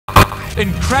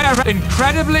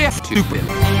incredibly stupid.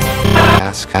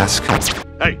 Ask.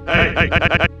 Hey.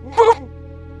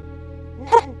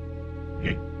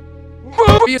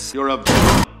 You're a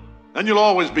and you'll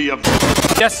always be a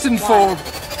Destined for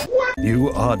You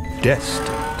are destined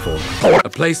for a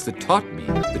place that taught me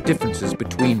the differences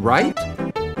between right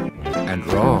and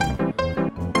wrong.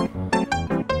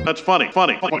 That's funny.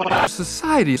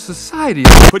 Society.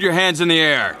 Put your hands in the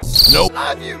air. Nope.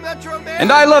 Love you, Metro Man.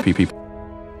 And I love people.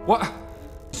 What?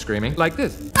 Screaming like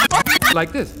this.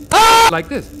 Like this. Like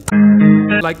this.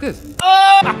 Like this.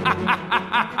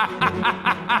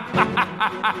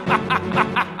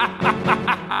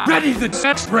 Ready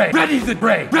the spray. Ready the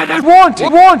spray. Ready. Want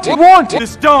it.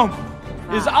 This dome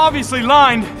is obviously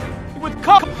lined with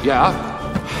Yeah.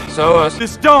 So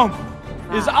This dome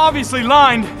is obviously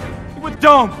lined with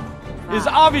dome. Is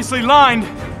obviously lined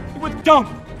with dome.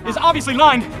 Is obviously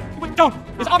lined with dome.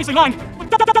 Is obviously lined with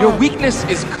dome. your weakness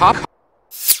is cock.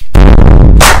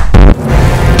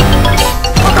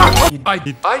 I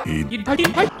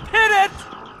hit it.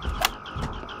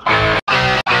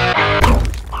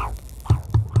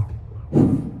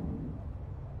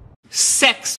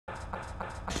 Sex.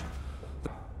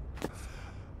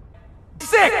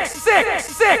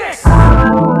 Six.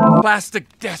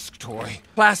 Plastic desk toy.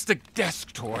 Plastic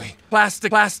desk toy.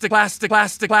 Plastic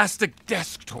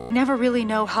desk toy. Never really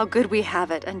know how good we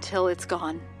have it until it's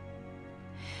gone.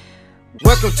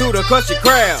 Welcome to the Krusty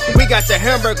Krab. We got the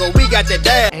hamburger, we got the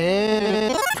dad.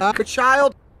 And a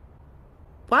child.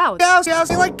 Wow. Yeah,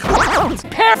 like clowns.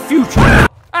 Pair future.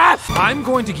 I'm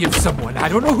going to give someone, I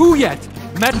don't know who yet,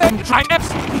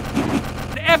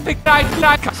 epic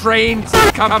night train.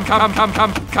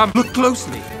 Come. Look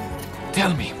closely.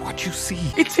 Tell me what you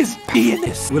see. It's his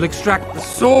penis. We'll extract the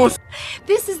source.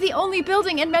 This is the only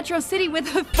building in Metro City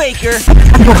with a Faker.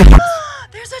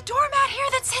 There's a doormat here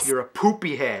that says You're a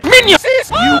poopy head. Minion!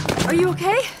 Are you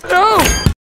okay? No!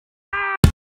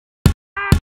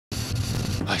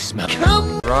 I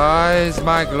smell. Rise,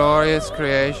 my glorious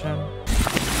creation.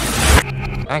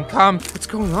 And come. What's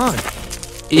going on?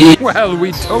 Well,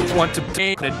 we don't want to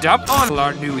take a dump on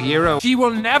our new hero. She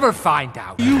will never find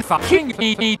out. You fucking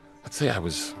me. Let's say I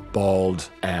was bald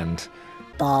and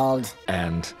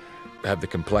had the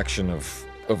complexion of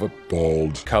a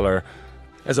bald color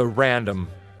as a random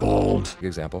bald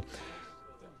example.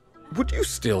 Would you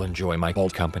still enjoy my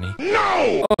bald company?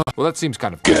 No! Well, that seems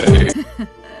kind of gay.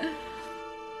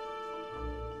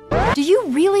 Do you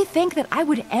really think that I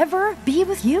would ever be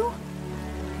with you?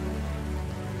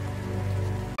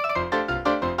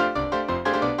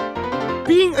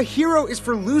 Being a hero is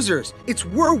for losers. It's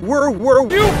You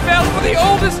fell for the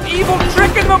oldest evil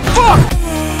trick in the book!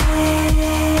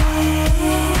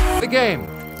 The game.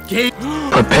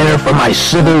 Prepare for my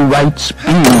civil rights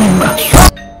beam.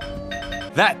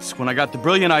 That's when I got the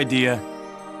brilliant idea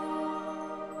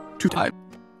to type.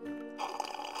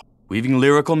 Weaving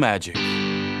lyrical magic.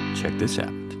 Check this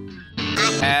out.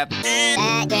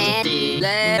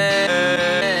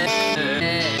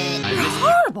 You're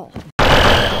horrible.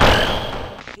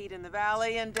 Heat in the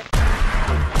valley and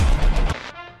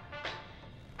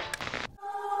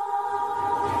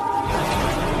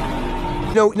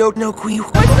No, Queen.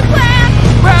 What's the plan?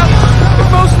 Well, it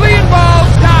mostly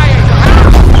involves dying.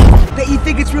 That you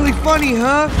think it's really funny,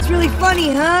 huh? It's really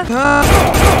funny, huh?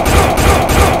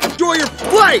 Enjoy your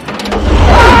flight!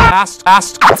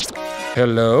 Asked.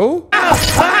 Hello?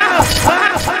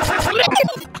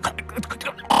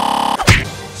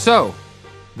 So,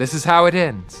 this is how it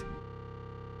ends.